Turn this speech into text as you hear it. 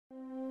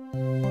I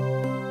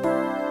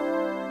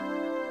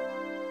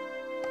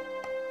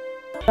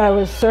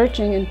was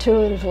searching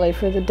intuitively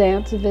for the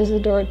dance of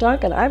Isadora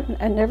Duncan.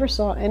 I never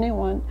saw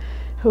anyone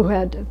who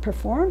had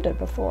performed it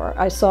before.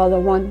 I saw the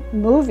one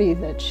movie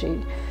that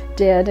she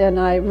did, and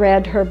I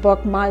read her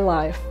book, My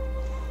Life.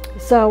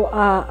 So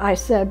I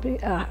said,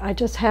 I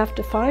just have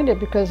to find it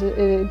because it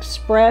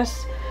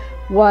expressed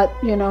what,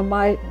 you know,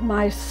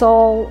 my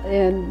soul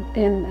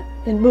in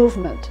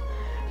movement,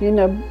 you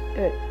know,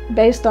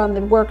 based on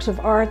the works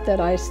of art that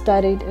I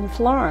studied in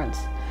Florence.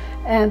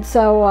 And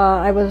so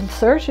I was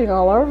searching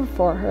all over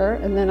for her,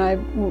 and then I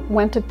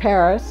went to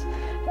Paris,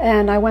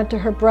 and I went to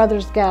her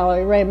brother's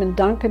gallery, Raymond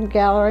Duncan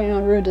Gallery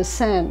on Rue de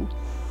Seine.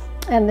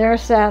 And there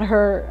sat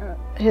her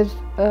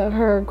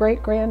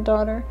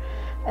great-granddaughter,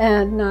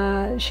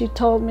 and she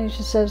told me,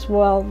 she says,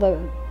 well,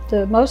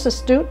 the most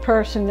astute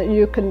person that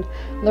you can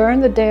learn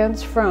the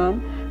dance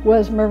from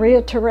was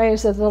Maria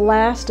Theresa, the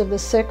last of the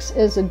 6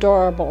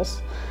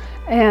 Isadorables.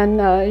 And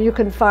you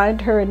can find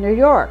her in New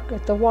York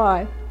at the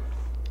Y.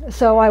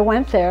 So I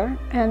went there,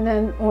 and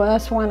then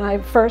that's when I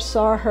first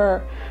saw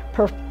her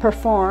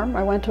perform.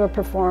 I went to a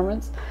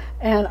performance,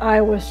 and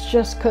I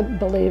just couldn't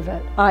believe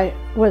it. I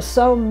was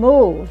so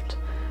moved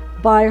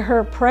by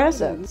her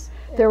presence.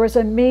 There was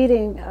a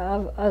meeting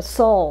of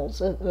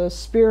souls, a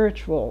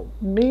spiritual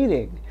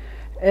meeting,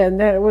 and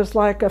then it was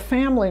like a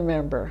family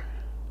member.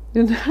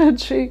 And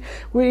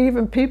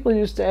people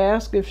used to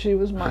ask if she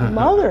was my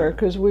mother,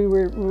 because we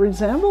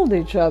resembled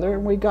each other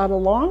and we got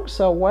along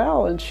so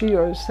well. And she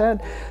always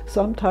said,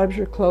 sometimes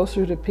you're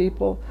closer to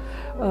people,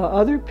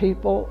 other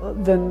people,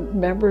 than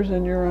members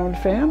in your own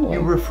family.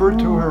 You referred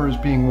to her as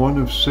being one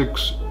of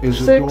 6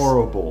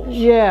 Isadorables.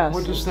 Yes.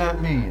 What does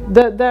that mean?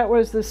 That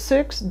was the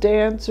 6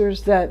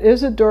 dancers that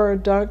Isadora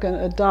Duncan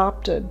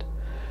adopted.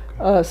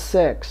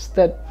 6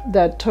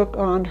 that took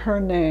on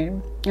her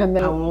name. And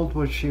then, how old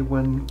was she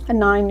when?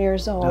 9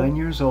 years old. 9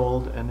 years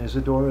old, and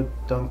Isadora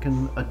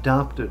Duncan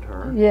adopted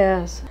her.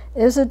 Yes.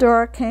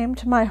 Isadora came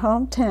to my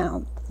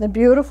hometown, the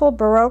beautiful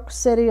Baroque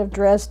city of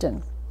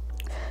Dresden.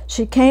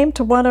 She came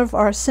to one of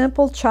our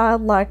simple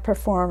childlike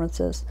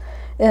performances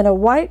in a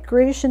white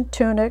Grecian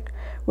tunic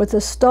with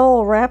a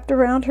stole wrapped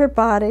around her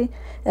body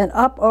and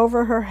up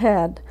over her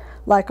head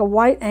like a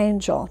white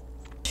angel.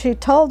 She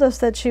told us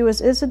that she was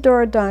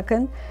Isadora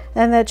Duncan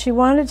and that she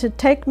wanted to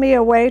take me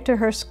away to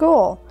her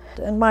school.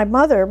 And my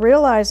mother,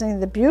 realizing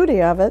the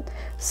beauty of it,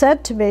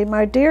 said to me,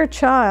 "My dear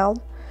child,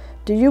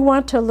 do you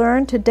want to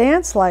learn to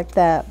dance like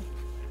that?"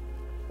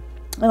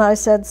 And I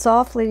said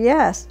softly,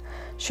 "Yes."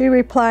 She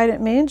replied,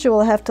 "It means you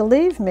will have to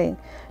leave me."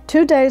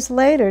 2 days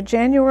later,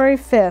 January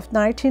 5th,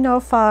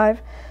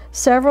 1905,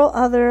 several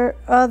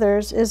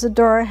others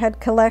Isadora had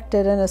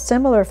collected in a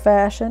similar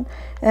fashion,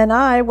 and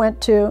I went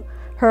to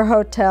her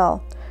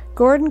hotel.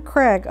 Gordon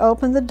Craig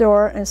opened the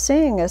door and,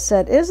 seeing us,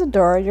 said,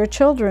 "Isadora, your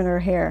children are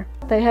here."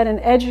 They had an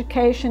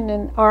education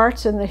in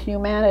arts and the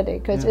humanity,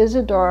 because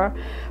Isadora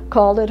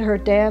called it her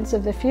dance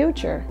of the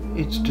future.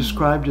 It's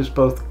described as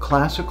both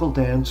classical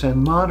dance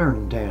and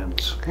modern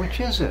dance.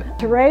 Which is it?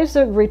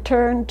 Theresa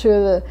returned to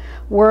the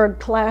word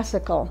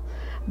classical,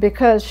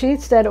 because she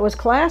said it was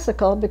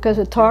classical because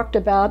it talked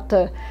about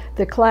the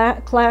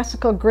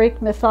classical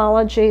Greek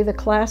mythology, the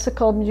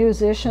classical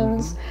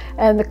musicians,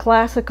 and the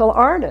classical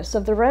artists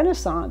of the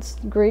Renaissance,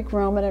 Greek,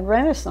 Roman, and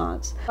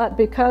Renaissance. But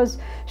because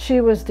she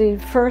was the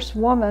first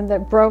woman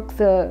that broke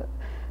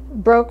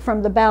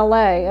from the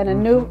ballet and a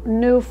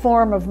new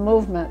form of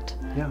movement,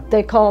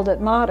 they called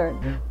it modern.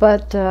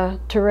 But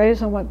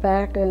Theresa went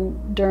back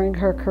and during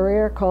her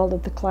career called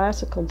it the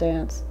classical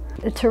dance.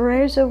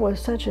 Theresa was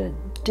such a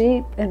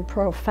deep and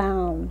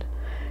profound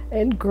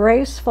and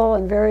graceful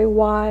and very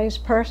wise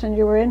person.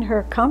 You were in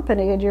her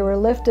company and you were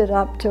lifted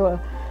up to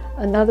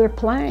another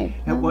plane.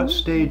 At what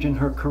stage in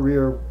her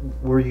career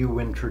were you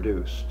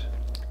introduced?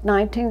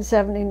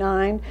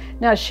 1979.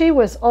 Now she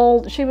was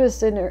old, she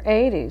was in her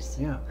 80s.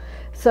 Yeah.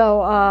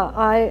 So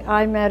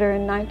I met her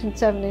in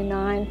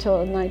 1979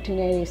 till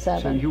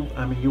 1987. So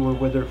you were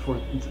with her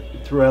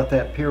throughout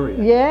that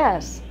period?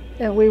 Yes.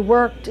 And we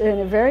worked in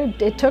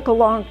it took a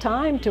long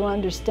time to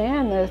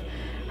understand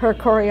her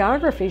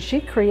choreography.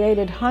 She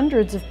created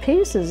hundreds of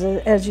pieces,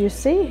 as you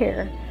see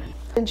here.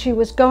 And she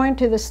was going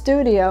to the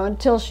studio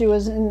until she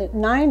was in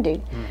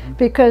 90,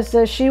 because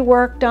she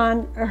worked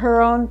on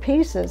her own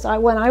pieces.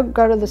 When I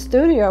go to the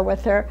studio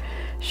with her,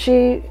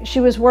 she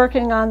was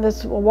working on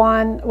this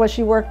one,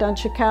 she worked on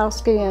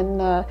Tchaikovsky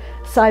and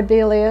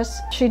Sibelius.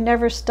 She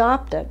never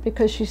stopped it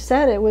because she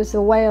said it was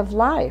a way of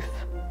life.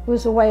 It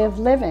was a way of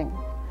living.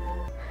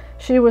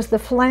 She was the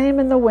flame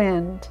in the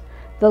wind,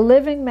 the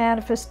living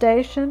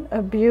manifestation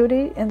of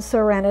beauty and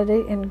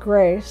serenity and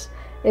grace,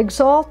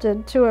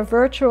 exalted to a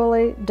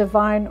virtually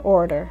divine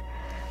order,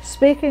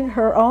 speaking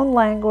her own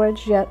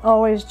language, yet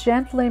always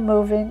gently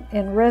moving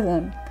in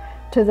rhythm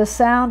to the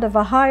sound of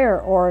a higher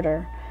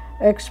order,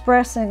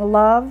 expressing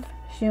love,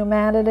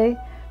 humanity,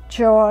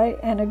 joy,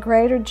 and a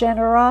greater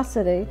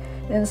generosity,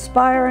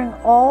 inspiring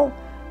all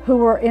who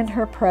were in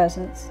her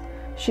presence.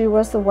 She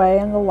was the way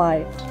and the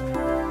light.